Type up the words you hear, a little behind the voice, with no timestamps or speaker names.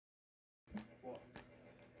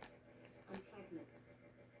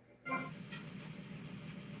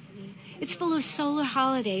It's full of solar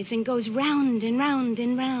holidays and goes round and round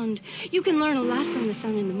and round. You can learn a lot from the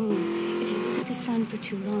sun and the moon. If you look at the sun for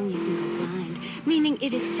too long, you can go blind, meaning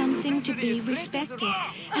it is something to be respected.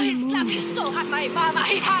 And the moon has a dark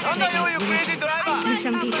side, just like winter. And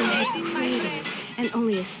some people have craters and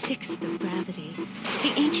only a sixth of gravity.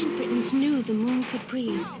 The ancient Britons knew the moon could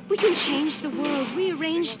breathe. We can change the world,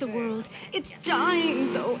 rearrange the world. It's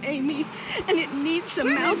dying, though, Amy, and it needs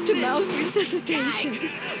some mouth-to-mouth resuscitation,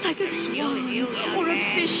 like a swan or a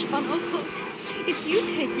fish on a hook. If you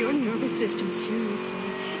take your nervous system seriously,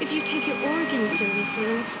 if you take your organs seriously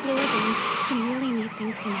and explore them, some really neat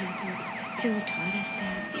things can happen. Phil taught us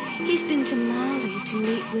that. He's been to Mali to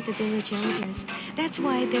meet with the village elders. That's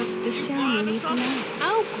why there's the ceremony for now.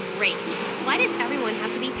 Oh, great. Why does everyone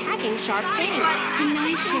have to be packing sharp things? The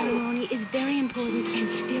knife ceremony is very important and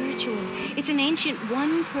spiritual. It's an ancient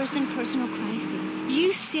one-person personal crisis.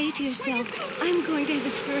 You say to yourself, I'm going to have a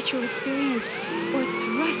spiritual experience, or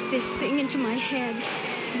thrust this thing into my head.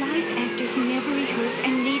 Live actors never rehearse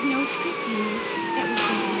and need no scripting. That was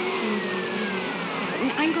something somebody always passed out. And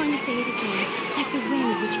I'm going to say it again, like the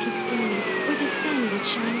wind which keeps blowing, or the sun which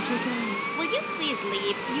shines with light. Will you please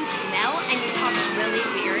leave? You smell and you talk really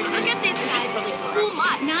weird. This is really gross.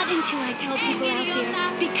 Not until I tell people out there,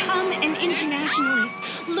 become an internationalist.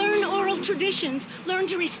 Learn oral traditions. Learn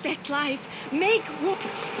to respect life. Make war.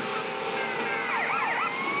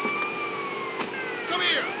 Come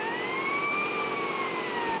here.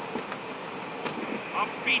 I'll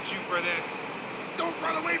beat you for this. Don't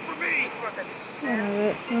run away from me.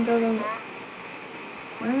 Go.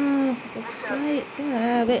 The fight,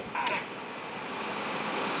 grab it.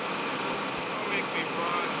 Don't make me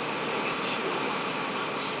run.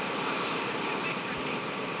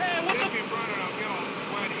 Hey, what the? Make me run and I'll get all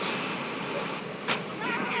sweaty.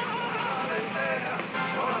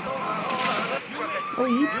 Oh,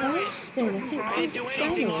 you bastard. I think Do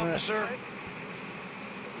anything, officer.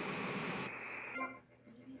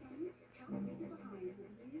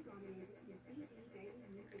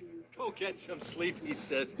 Go get some sleep, he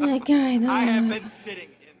says. That guy, no. I have been sitting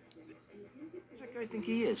in. Who's that guy think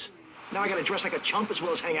he is? Now I gotta dress like a chump as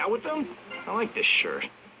well as hang out with them? I like this shirt.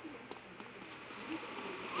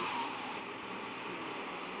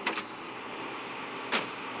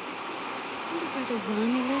 Brother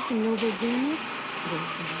Romulus and Noble Remus were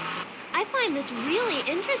friends. I find this really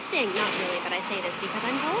interesting. Not really, but I say this because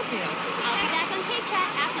I'm told to. I'll be back on K-Chat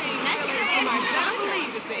after these messages from our sponsors.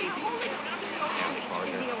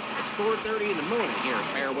 It's 4:30 in the morning here at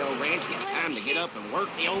Farewell Ranch, and it's time to get up and work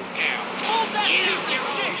the old cows.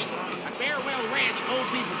 At Farewell Ranch, old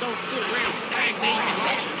people don't sit around stagnating and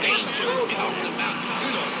watching game shows talking about the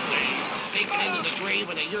good old days, sinking into the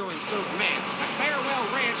grave in a urine-soaked mess. At Farewell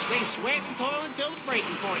Ranch, they sweat and toil until the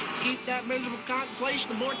breaking point to keep that miserable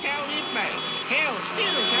contemplation of mortality at bay. Hell, it's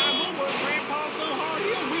dinner time. We'll work Grandpa so hard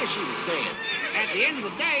he'll wish he was dead. At the end of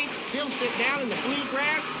the day, he'll sit down in the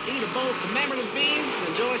bluegrass, eat a bowl of commemorative beans, and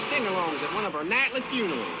enjoy sing-alongs at one of our nightly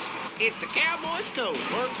funerals. It's the Cowboys code.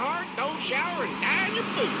 Work hard, don't shower, and die in your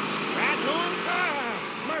boots. Right, Norm?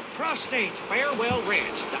 My prostate. Farewell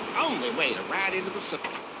Ranch, the only way to ride into the sun.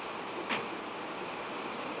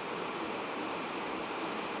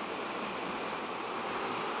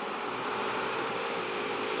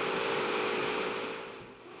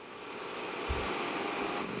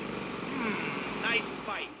 Nice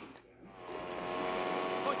fight.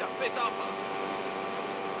 Put the fist off him.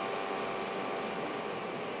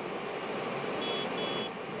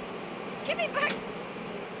 Give me back.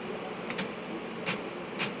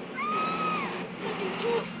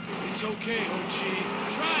 It's okay, OG.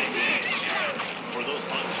 Try this! For those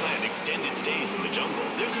unplanned extended stays in the jungle,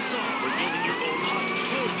 there's a song for building your own hut,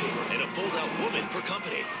 toilet paper, and a fold-out woman for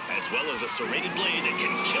company, as well as a serrated blade that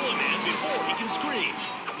can kill a man before he can scream.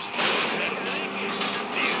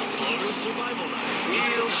 The Exploder Survival Knife.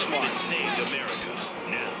 It's the knife that saved America.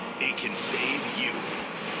 Now, it can save you.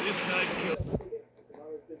 This knife killed.